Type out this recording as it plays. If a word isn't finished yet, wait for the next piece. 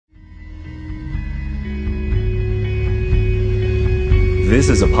This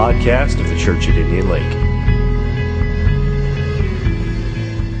is a podcast of the Church at Indian Lake.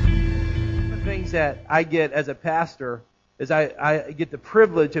 One of the things that I get as a pastor is I get the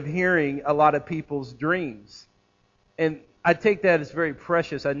privilege of hearing a lot of people's dreams. And I take that as very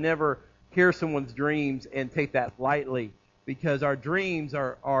precious. I never hear someone's dreams and take that lightly, because our dreams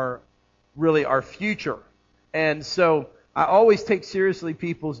are really our future. And so I always take seriously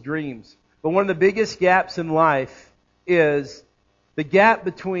people's dreams. But one of the biggest gaps in life is the gap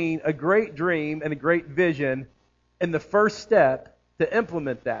between a great dream and a great vision and the first step to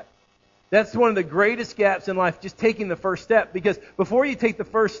implement that. That's one of the greatest gaps in life, just taking the first step. Because before you take the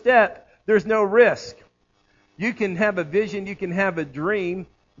first step, there's no risk. You can have a vision, you can have a dream,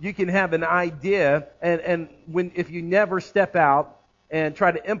 you can have an idea, and if you never step out and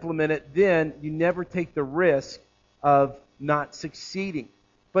try to implement it, then you never take the risk of not succeeding.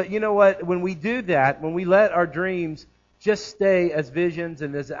 But you know what? When we do that, when we let our dreams just stay as visions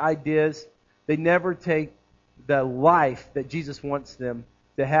and as ideas, they never take the life that Jesus wants them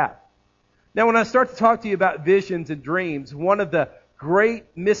to have. Now, when I start to talk to you about visions and dreams, one of the great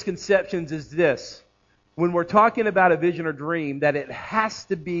misconceptions is this. When we're talking about a vision or dream, that it has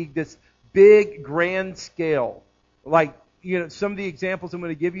to be this big, grand scale. Like, some of the examples I'm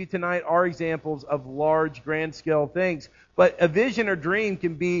going to give you tonight are examples of large, grand scale things. But a vision or dream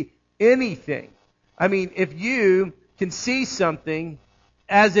can be anything. I mean, if you can see something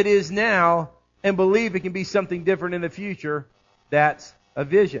as it is now and believe it can be something different in the future, that's a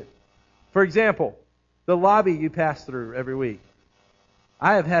vision. For example, the lobby you pass through every week.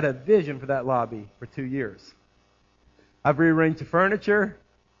 I have had a vision for that lobby for 2 years. I've rearranged the furniture.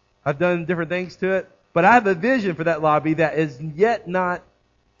 I've done different things to it. But I have a vision for that lobby that is yet not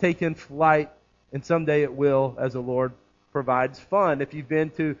taken flight, and someday it will, as the Lord provides fun. If you've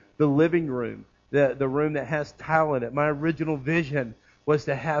been to the living room, the room that has tile in it, my original vision was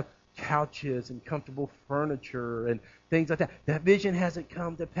to have couches and comfortable furniture and things like that. That vision hasn't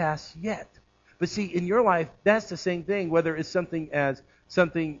come to pass yet. But see, in your life, that's the same thing, whether it's something as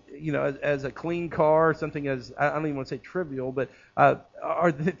a clean car, something as, I don't even want to say trivial, but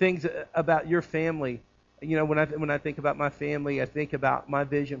are the things about your family. When I think about my family, I think about my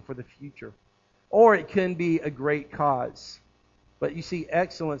vision for the future. Or it can be a great cause. But you see,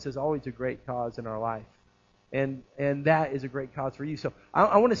 excellence is always a great cause in our life. And that is a great cause for you. So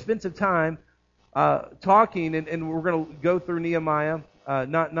I want to spend some time talking, and we're going to go through Nehemiah,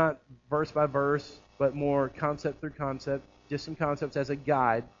 not verse by verse, but more concept through concept, just some concepts as a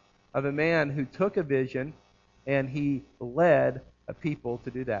guide of a man who took a vision and he led a people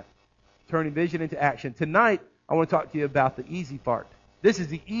to do that. Turning vision into action. Tonight, I want to talk to you about the easy part. This is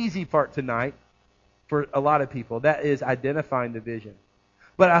the easy part tonight for a lot of people. That is identifying the vision.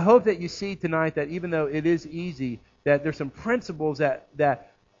 But I hope that you see tonight that even though it is easy, that there's some principles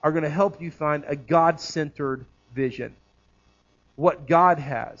that are going to help you find a God-centered vision. What God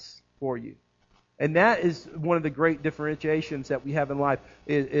has for you. And that is one of the great differentiations that we have in life,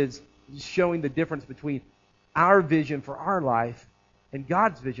 is showing the difference between our vision for our life and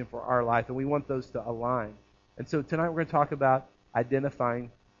God's vision for our life. And we want those to align. And so tonight we're going to talk about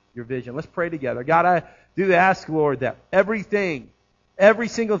identifying your vision. Let's pray together. God, I do ask, Lord, that every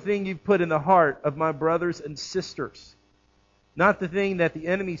single thing you've put in the heart of my brothers and sisters, not the thing that the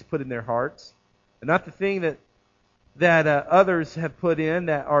enemy's put in their hearts, and not the thing that others have put in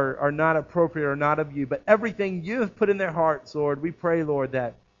that are not appropriate or not of you, but everything you have put in their hearts, Lord, we pray, Lord,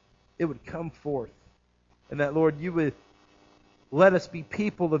 that it would come forth. And that, Lord, you would let us be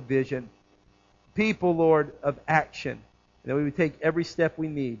people of vision, people, Lord, of action. And that we would take every step we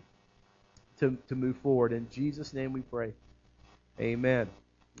need to move forward. In Jesus' name we pray. Amen.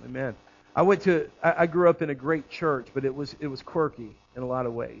 Amen. I grew up in a great church, but it was quirky in a lot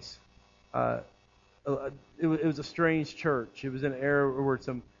of ways. It was a strange church. It was an era where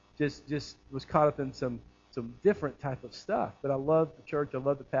some just was caught up in some different type of stuff. But I love the church. I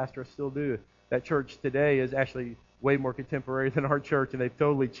love the pastor. I still do. That church today is actually way more contemporary than our church, and they've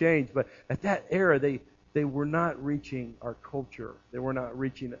totally changed. But at that era, they were not reaching our culture. They were not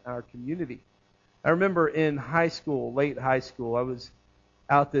reaching our community. I remember in high school, late high school, I was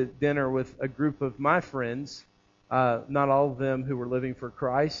out to dinner with a group of my friends, not all of them who were living for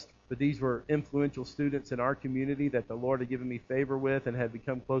Christ, but these were influential students in our community that the Lord had given me favor with and had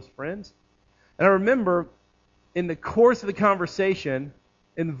become close friends. And I remember in the course of the conversation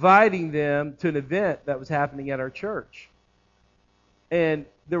inviting them to an event that was happening at our church. And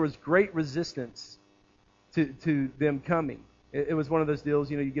there was great resistance to them coming. It was one of those deals,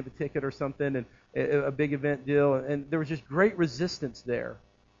 you give a ticket or something, and a big event deal, and there was just great resistance there.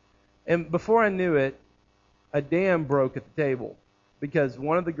 And before I knew it, a dam broke at the table. because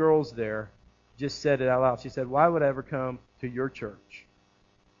one of the girls there just said it out loud. She said, "Why would I ever come to your church?"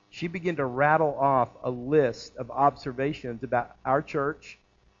 She began to rattle off a list of observations about our church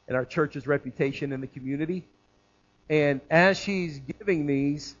and our church's reputation in the community. And as she's giving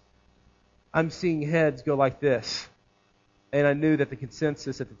these, I'm seeing heads go like this. And I knew that the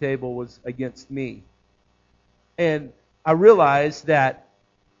consensus at the table was against me. And I realized that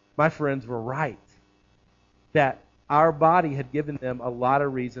my friends were right. That our body had given them a lot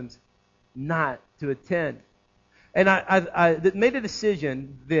of reasons not to attend. And I made a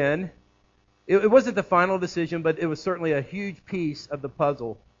decision then. It wasn't the final decision, but it was certainly a huge piece of the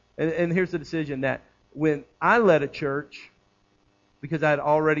puzzle. And here's the decision, that when I led a church, because I had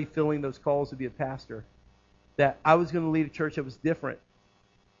already filling those calls to be a pastor, that I was going to lead a church that was different.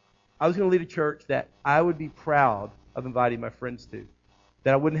 I was going to lead a church that I would be proud of inviting my friends to.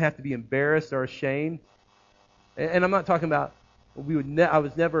 That I wouldn't have to be embarrassed or ashamed. And I'm not talking about, I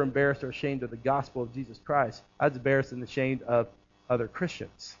was never embarrassed or ashamed of the gospel of Jesus Christ. I was embarrassed and ashamed of other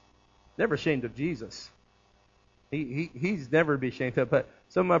Christians. Never ashamed of Jesus. He's never to be ashamed of. But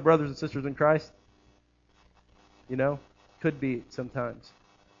some of my brothers and sisters in Christ, could be sometimes.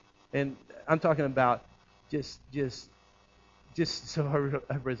 And I'm talking about just so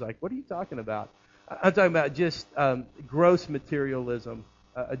everybody's like, what are you talking about? I'm talking about just gross materialism,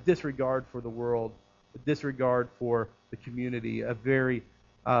 a disregard for the world, a disregard for the community, a very,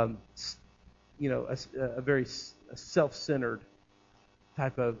 a very self-centered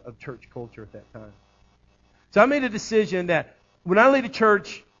type of church culture at that time. So I made a decision that when I lead a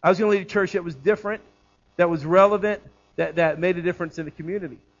church, I was going to lead a church that was different, that was relevant, that made a difference in the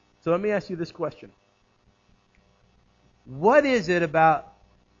community. So let me ask you this question. What is it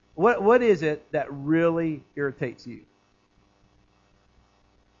that really irritates you?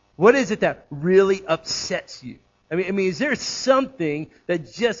 What is it that really upsets you? I mean, is there something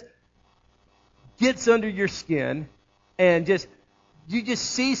that just gets under your skin and you just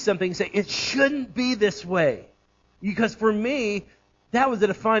see something and say, it shouldn't be this way? Because for me, that was a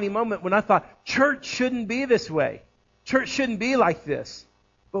defining moment when I thought, church shouldn't be this way. Church shouldn't be like this.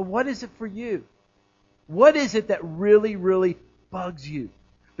 But what is it for you? What is it that really, really bugs you?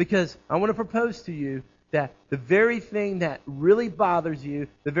 Because I want to propose to you that the very thing that really bothers you,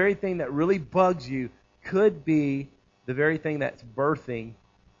 the very thing that really bugs you, could be the very thing that's birthing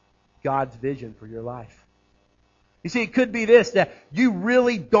God's vision for your life. You see, it could be this, that you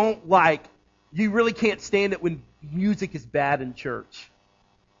really don't like, you really can't stand it when music is bad in church.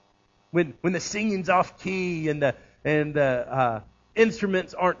 When the singing's off key and the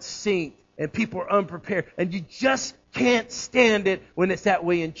instruments aren't synced and people are unprepared, and you just can't stand it when it's that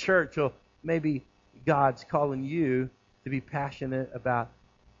way in church. Well, maybe God's calling you to be passionate about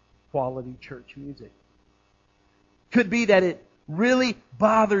quality church music. Could be that it really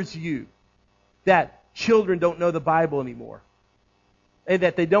bothers you that children don't know the Bible anymore, and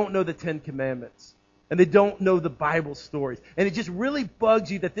that they don't know the Ten Commandments, and they don't know the Bible stories. And it just really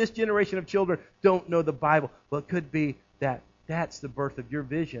bugs you that this generation of children don't know the Bible. Well, it could be that that's the birth of your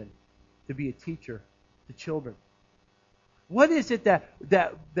vision to be a teacher to children. What is it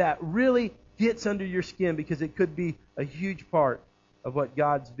that really gets under your skin? Because it could be a huge part of what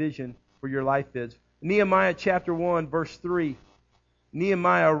God's vision for your life is. Nehemiah chapter 1, verse 3.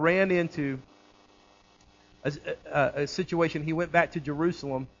 Nehemiah ran into a situation. He went back to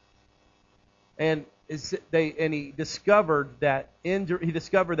Jerusalem, and he discovered that in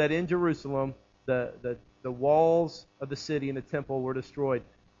Jerusalem the walls of the city and the temple were destroyed.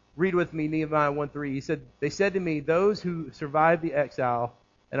 Read with me Nehemiah 1:3. He said, "They said to me, those who survived the exile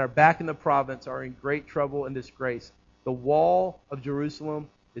and are back in the province are in great trouble and disgrace. The wall of Jerusalem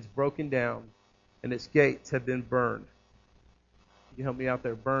is broken down, and its gates have been burned." You can help me out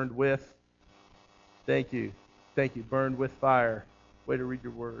there. Burned with? Thank you. Burned with fire. Way to read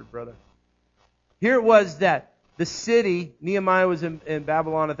your word, brother. Here it was that the city, Nehemiah was in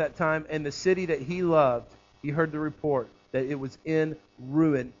Babylon at that time, and the city that he loved, he heard the report that it was in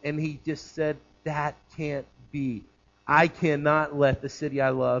ruin. And he just said, that can't be. I cannot let the city I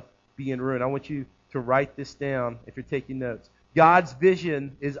love be in ruin. I want you to write this down if you're taking notes. God's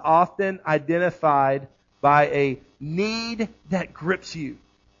vision is often identified by a need that grips you.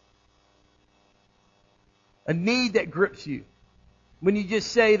 A need that grips you. When you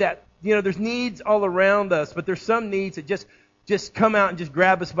just say that, there's needs all around us, but there's some needs that just come out and just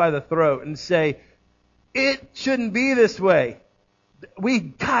grab us by the throat and say, it shouldn't be this way.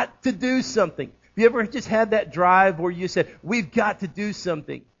 We've got to do something. Have you ever just had that drive where you said, we've got to do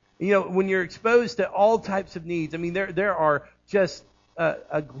something? When you're exposed to all types of needs, there are just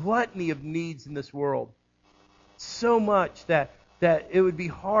a gluttony of needs in this world. So much that that it would be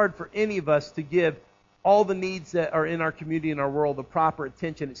hard for any of us to give all the needs that are in our community and our world the proper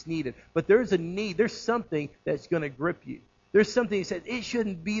attention it's needed. But there's a need. There's something that's going to grip you. There's something that says it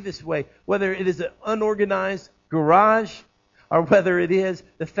shouldn't be this way, whether it is an unorganized garage or whether it is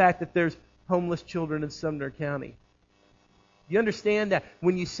the fact that there's homeless children in Sumner County. You understand that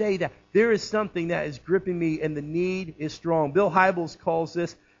when you say that there is something that is gripping me and the need is strong. Bill Hybels calls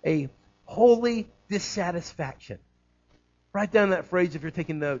this a holy dissatisfaction. Write down that phrase if you're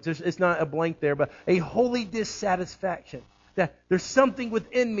taking notes. It's not a blank there, but a holy dissatisfaction. That there's something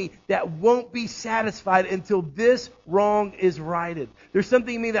within me that won't be satisfied until this wrong is righted. There's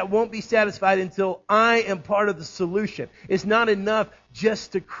something in me that won't be satisfied until I am part of the solution. It's not enough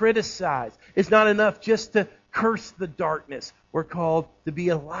just to criticize. It's not enough just to curse the darkness. We're called to be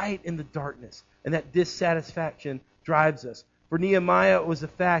a light in the darkness. And that dissatisfaction drives us. For Nehemiah, it was the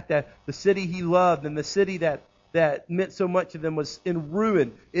fact that the city he loved and the city that meant so much to them was in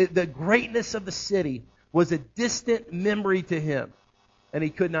ruin. The greatness of the city was a distant memory to him, and he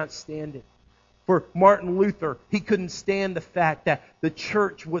could not stand it. For Martin Luther, he couldn't stand the fact that the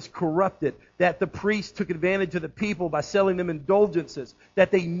church was corrupted, that the priests took advantage of the people by selling them indulgences,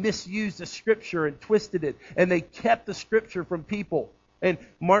 that they misused the Scripture and twisted it, and they kept the Scripture from people. And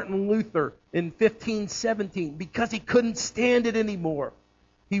Martin Luther, in 1517, because he couldn't stand it anymore,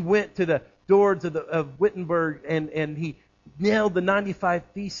 he went to the doors of Wittenberg and he nailed the 95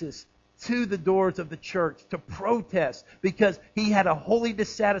 Theses to the doors of the church to protest because he had a holy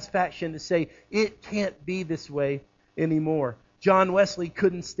dissatisfaction to say it can't be this way anymore. John Wesley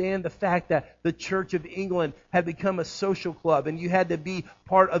couldn't stand the fact that the Church of England had become a social club and you had to be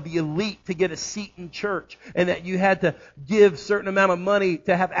part of the elite to get a seat in church and that you had to give a certain amount of money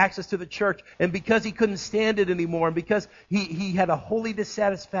to have access to the church. And because he couldn't stand it anymore and because he had a holy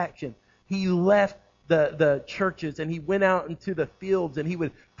dissatisfaction, he left the churches and he went out into the fields and he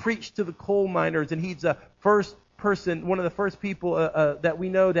would preach to the coal miners, and he's the first person, one of the first people that we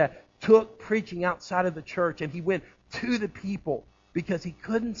know that took preaching outside of the church, and he went to the people because he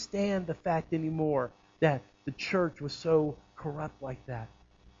couldn't stand the fact anymore that the church was so corrupt like that.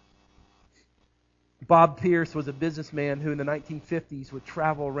 Bob Pierce was a businessman who in the 1950s would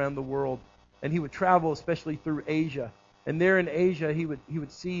travel around the world, and he would travel especially through Asia. And there in Asia, he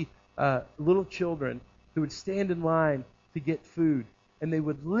would see little children who would stand in line to get food, and they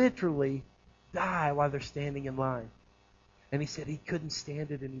would literally die while they're standing in line. And he said he couldn't stand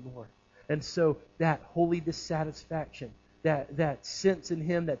it anymore. And so that holy dissatisfaction, that sense in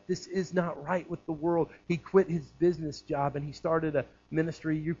him that this is not right with the world, he quit his business job and he started a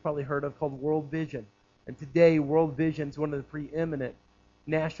ministry you've probably heard of called World Vision. And today, World Vision is one of the preeminent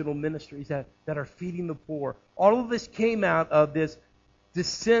national ministries that are feeding the poor. All of this came out of this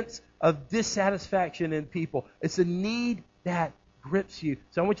sense of dissatisfaction in people. It's a need that grips you.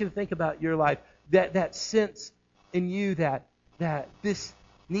 So I want you to think about your life, that sense in you that this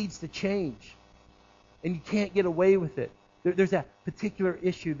needs to change. And you can't get away with it. There's that particular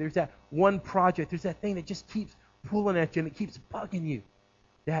issue. There's that one project. There's that thing that just keeps pulling at you and it keeps bugging you.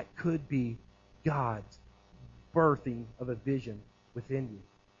 That could be God's birthing of a vision within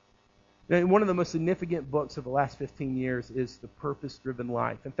you. And one of the most significant books of the last 15 years is The Purpose-Driven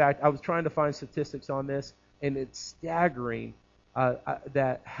Life. In fact, I was trying to find statistics on this, and it's staggering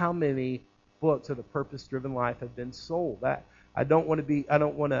that how many books of The Purpose-Driven Life have been sold. I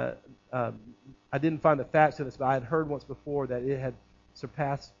didn't find the facts of this, but I had heard once before that it had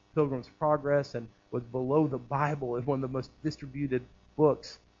surpassed Pilgrim's Progress and was below the Bible as one of the most distributed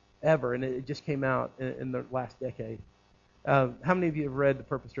books ever, and it just came out in the last decade. How many of you have read The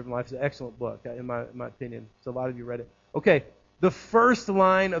Purpose-Driven Life? It's an excellent book, in my opinion. So a lot of you read it. Okay, the first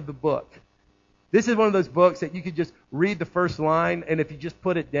line of the book. This is one of those books that you could just read the first line, and if you just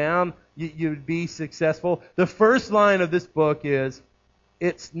put it down, you'd be successful. The first line of this book is,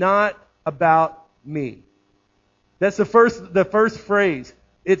 "It's not about me." That's the first phrase.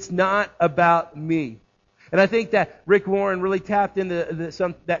 It's not about me. And I think that Rick Warren really tapped into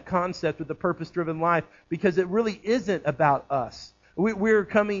that concept of the purpose-driven life because it really isn't about us. We're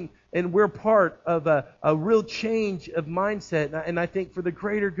coming and we're part of a real change of mindset. And I think for the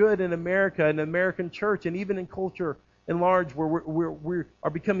greater good in America and the American church and even in culture in large, where we are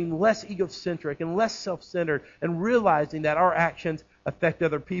becoming less egocentric and less self-centered and realizing that our actions affect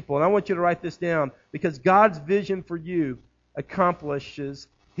other people. And I want you to write this down because God's vision for you accomplishes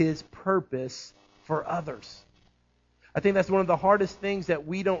His purpose for others. I think that's one of the hardest things that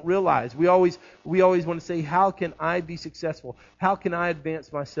we don't realize. We always want to say, how can I be successful? How can I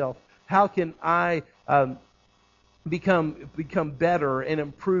advance myself? How can I become better and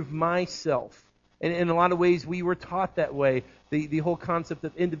improve myself? And in a lot of ways, we were taught that way. The whole concept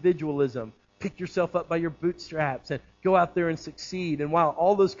of individualism. Pick yourself up by your bootstraps and go out there and succeed. And while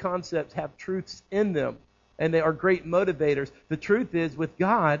all those concepts have truths in them, and they are great motivators, the truth is, with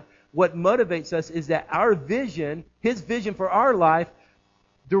God, what motivates us is that our vision, His vision for our life,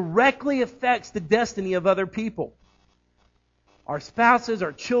 directly affects the destiny of other people. Our spouses,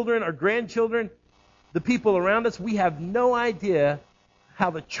 our children, our grandchildren, the people around us, we have no idea how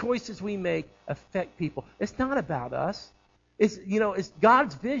the choices we make affect people. It's not about us. It's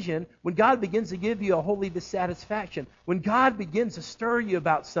God's vision. When God begins to give you a holy dissatisfaction, when God begins to stir you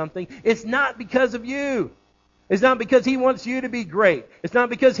about something, it's not because of you. It's not because He wants you to be great. It's not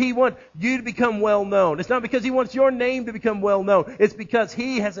because He wants you to become well known. It's not because He wants your name to become well known. It's because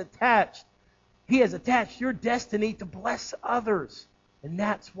He has attached your destiny to bless others. And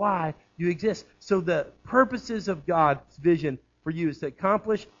that's why you exist. So the purposes of God's vision for you is to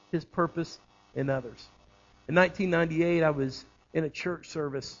accomplish His purpose in others. In 1998, I was in a church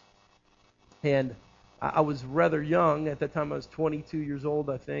service, and I was rather young. At that time, I was 22 years old,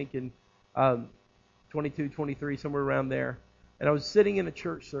 I think, and 22, 23, somewhere around there. And I was sitting in a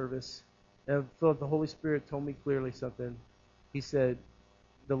church service, and I felt the Holy Spirit told me clearly something. The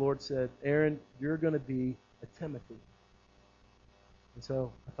Lord said, Aaron, you're going to be a Timothy. And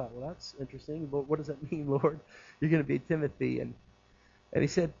so I thought, well, that's interesting. But what does that mean, Lord? You're going to be a Timothy. And He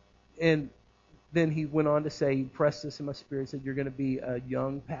said, and then He went on to say, He pressed this in my spirit, said, you're going to be a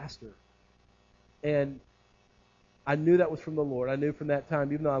young pastor. And I knew that was from the Lord. I knew from that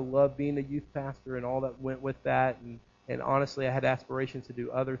time, even though I loved being a youth pastor and all that went with that, and honestly, I had aspirations to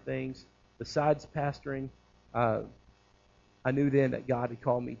do other things besides pastoring. I knew then that God had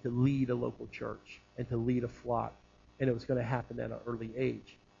called me to lead a local church and to lead a flock, and it was going to happen at an early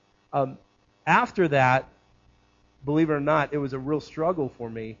age. After that, believe it or not, it was a real struggle for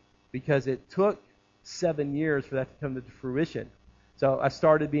me because it took 7 years for that to come to fruition. So I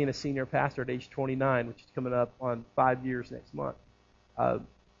started being a senior pastor at age 29, which is coming up on 5 years next month.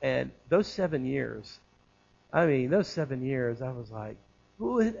 And those 7 years, I was like,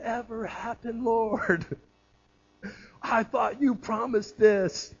 will it ever happen, Lord? I thought you promised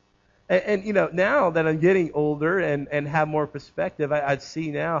this. And now that I'm getting older and have more perspective, I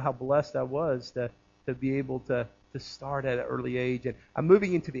see now how blessed I was to be able to start at an early age. And I'm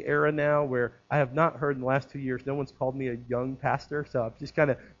moving into the era now where I have not heard in the last 2 years, no one's called me a young pastor. So I've just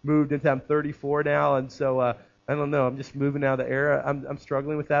kind of moved into, I'm 34 now. And so, I don't know, I'm just moving out of the era. I'm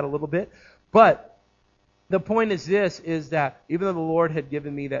struggling with that a little bit. But the point is this, is that even though the Lord had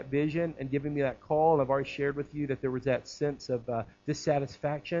given me that vision and given me that call, and I've already shared with you that there was that sense of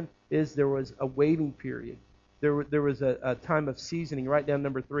dissatisfaction, there was a waiting period. There was a time of seasoning. Write down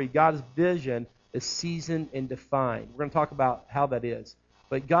number 3. God's vision is seasoned and defined. We're going to talk about how that is.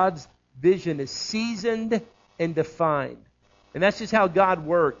 But God's vision is seasoned and defined. And that's just how God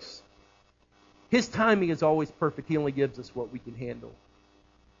works. His timing is always perfect. He only gives us what we can handle.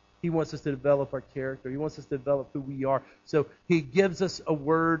 He wants us to develop our character. He wants us to develop who we are. So He gives us a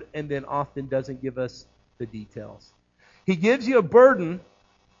word and then often doesn't give us the details. He gives you a burden.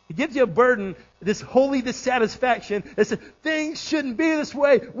 He gives you a burden, this holy dissatisfaction. It says, things shouldn't be this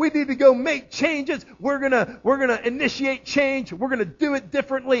way. We need to go make changes. We're gonna initiate change. We're gonna do it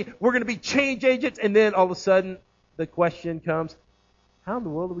differently. We're gonna be change agents. And then all of a sudden, the question comes, how in the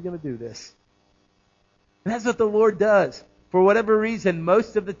world are we gonna do this? And that's what the Lord does. For whatever reason,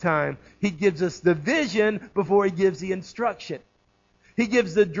 most of the time, He gives us the vision before He gives the instruction. He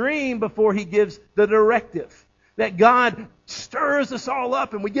gives the dream before He gives the directive. That God stirs us all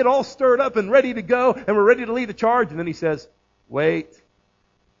up and we get all stirred up and ready to go and we're ready to lead the charge. And then He says, wait.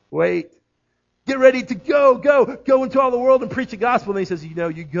 Get ready to go into all the world and preach the gospel. And He says,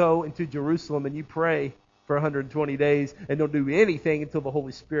 you go into Jerusalem and you pray for 120 days and don't do anything until the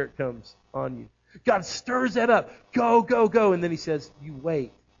Holy Spirit comes on you. God stirs that up. Go. And then He says, you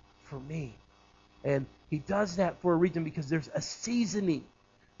wait for me. And He does that for a reason because there's a seasoning.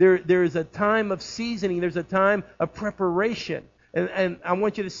 There is a time of seasoning. There's a time of preparation. And I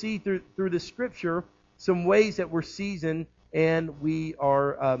want you to see through the Scripture some ways that we're seasoned and we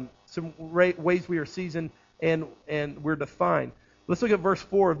are, ways we are seasoned and we're defined. Let's look at verse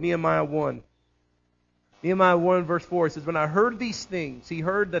 4 of Nehemiah 1. Nehemiah 1 verse 4, it says, when I heard these things, he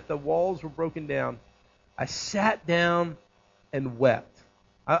heard that the walls were broken down, I sat down and wept.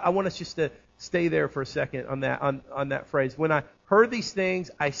 I want us just to stay there for a second on that phrase. When I heard these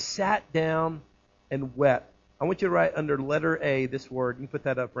things, I sat down and wept. I want you to write under letter A this word. You can put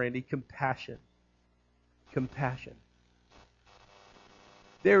that up, Randy. Compassion. Compassion.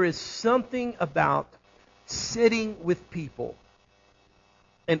 There is something about sitting with people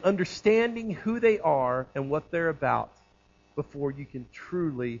and understanding who they are and what they're about before you can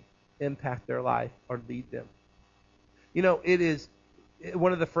truly impact their life or lead them. You know, it is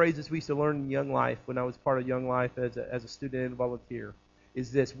one of the phrases we used to learn in Young Life when I was part of Young Life as a student and volunteer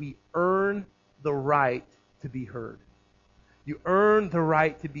is this: we earn the right to be heard. You earn the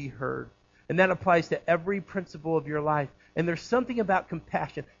right to be heard. And that applies to every principle of your life. And there's something about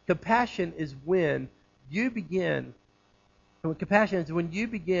compassion. Compassion is when you begin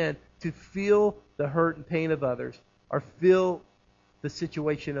to feel the hurt and pain of others or feel the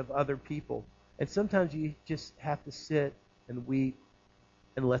situation of other people. And sometimes you just have to sit and weep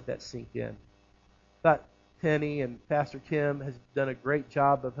and let that sink in. But Penny and Pastor Kim has done a great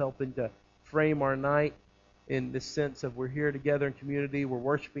job of helping to frame our night in the sense of we're here together in community, we're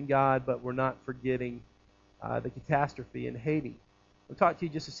worshiping God, but we're not forgetting the catastrophe in Haiti. I'll talk to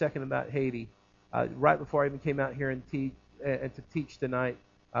you just a second about Haiti. Right before I even came out here and to teach tonight,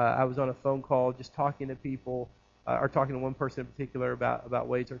 I was on a phone call just talking to people, or talking to one person in particular about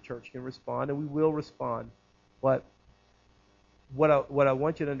ways our church can respond, and we will respond. But what I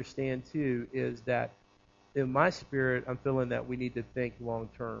want you to understand too is that in my spirit, I'm feeling that we need to think long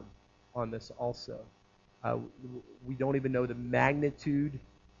term on this also. We don't even know the magnitude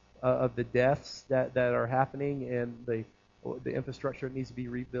of the deaths that are happening and the infrastructure that needs to be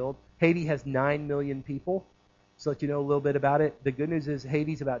rebuilt. Haiti has 9 million people. So let you know a little bit about it. The good news is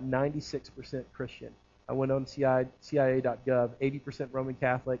Haiti's about 96% Christian. I went on CIA.gov, 80% Roman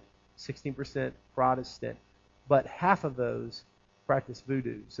Catholic, 16% Protestant. But half of those practice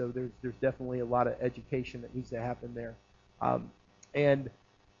voodoo. So there's definitely a lot of education that needs to happen there.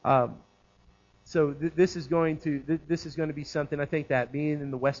 So this is going to be something, I think, that being in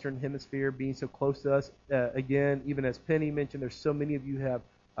the Western Hemisphere, being so close to us, again, even as Penny mentioned, there's so many of you have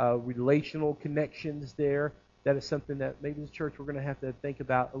relational connections there. That is something that maybe as a church we're going to have to think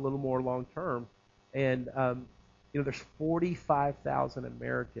about a little more long term. And there's 45,000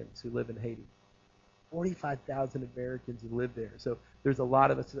 Americans who live in Haiti. 45,000 Americans who live there. So there's a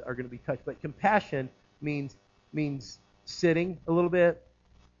lot of us that are going to be touched. But compassion means sitting a little bit,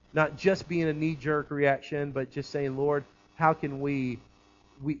 not just being a knee-jerk reaction, but just saying, Lord, how can we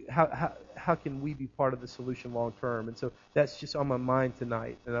be part of the solution long term? And so that's just on my mind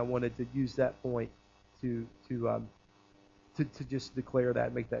tonight, and I wanted to use that point to just declare that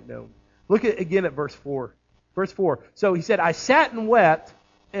and make that known. Look again at verse 4. Verse 4. So he said, I sat and wept,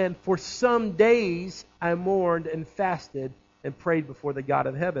 and for some days I mourned and fasted and prayed before the God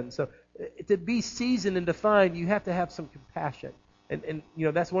of heaven. So to be seasoned and defined, you have to have some compassion. And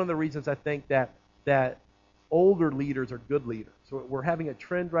that's one of the reasons I think that older leaders are good leaders. So we're having a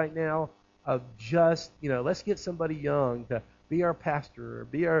trend right now of just, let's get somebody young to be our pastor, or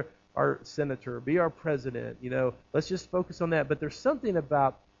be our senator, be our president. Let's just focus on that. But there's something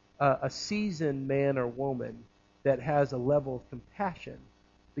about a seasoned man or woman that has a level of compassion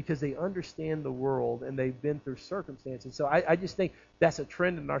because they understand the world and they've been through circumstances. So I just think that's a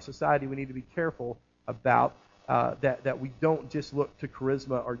trend in our society we need to be careful about, that we don't just look to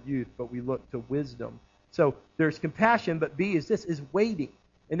charisma or youth, but we look to wisdom. So there's compassion, but B is waiting.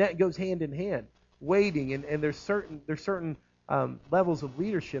 And that goes hand in hand. Waiting, and there's certain levels of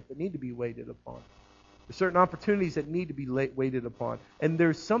leadership that need to be waited upon. There's certain opportunities that need to be waited upon. And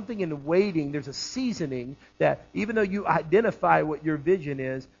there's something in waiting, there's a seasoning that even though you identify what your vision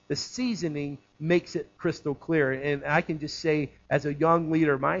is, the seasoning makes it crystal clear. And I can just say, as a young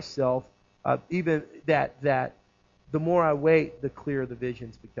leader myself, even that the more I wait, the clearer the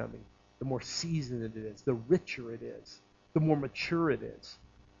vision's becoming. The more seasoned it is, the richer it is, the more mature it is.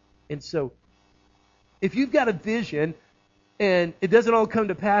 And so, if you've got a vision, and it doesn't all come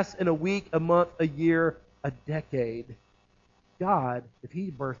to pass in a week, a month, a year, a decade, God, if He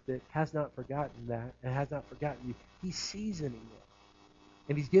birthed it, has not forgotten that and has not forgotten you. He's seasoning it.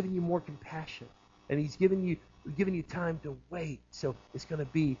 And He's giving you more compassion. And He's giving you time to wait. So it's going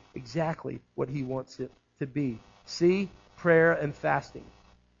to be exactly what He wants it to be. See? Prayer and fasting.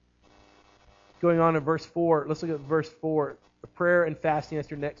 Going on in verse 4, let's look at verse 4. Prayer and fasting,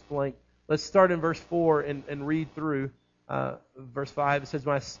 that's your next blank. Let's start in verse 4 and read through. Verse 5, it says,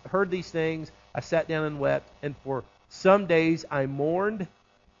 when I heard these things, I sat down and wept, and for some days I mourned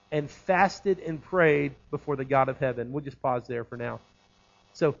and fasted and prayed before the God of heaven. We'll just pause there for now.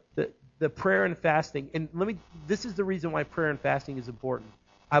 So the prayer and fasting, and this is the reason why prayer and fasting is important.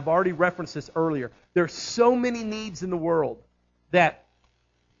 I've already referenced this earlier. There's so many needs in the world that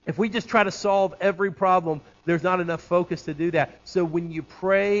if we just try to solve every problem, there's not enough focus to do that. So when you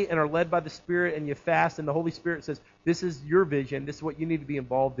pray and are led by the Spirit and you fast and the Holy Spirit says, this is your vision, this is what you need to be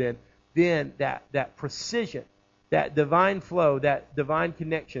involved in, then that precision that divine flow, that divine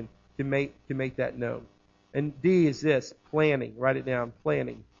connection to make that known. And D is this, planning. Write it down,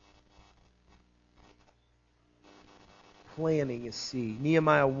 planning. Planning is C.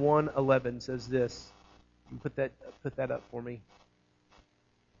 Nehemiah 1:11 says this. You put that up for me.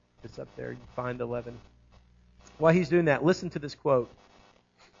 It's up there. You find 11. While he's doing that, listen to this quote.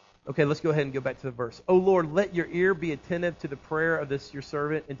 Okay, let's go ahead and go back to the verse. "O Lord, let your ear be attentive to the prayer of this your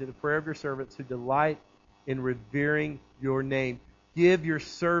servant and to the prayer of your servants who delight in revering your name. Give your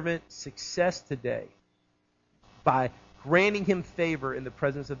servant success today by granting him favor in the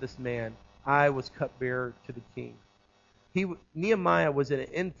presence of this man. I was cupbearer to the king." Nehemiah was in an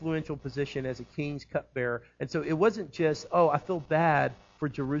influential position as a king's cupbearer. And so it wasn't just, oh, I feel bad for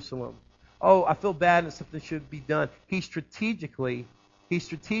Jerusalem. Oh, I feel bad and something should be done. He strategically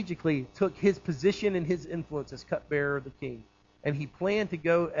took his position and his influence as cupbearer of the king. And he planned to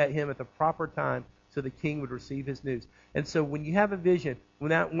go at him at the proper time so the king would receive his news. And so when you have a vision,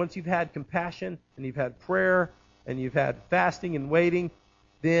 once you've had compassion and you've had prayer and you've had fasting and waiting,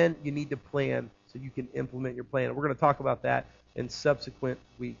 then you need to plan so you can implement your plan. And we're going to talk about that in subsequent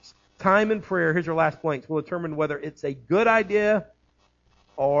weeks. Time and prayer, here's our last points, will determine whether it's a good idea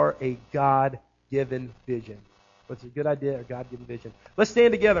or a God-given vision. What's a good idea or God-given vision? Let's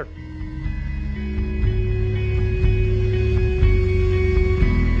stand together.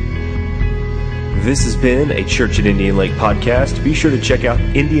 This has been a Church at Indian Lake podcast. Be sure to check out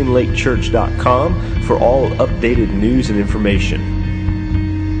IndianLakeChurch.com for all updated news and information.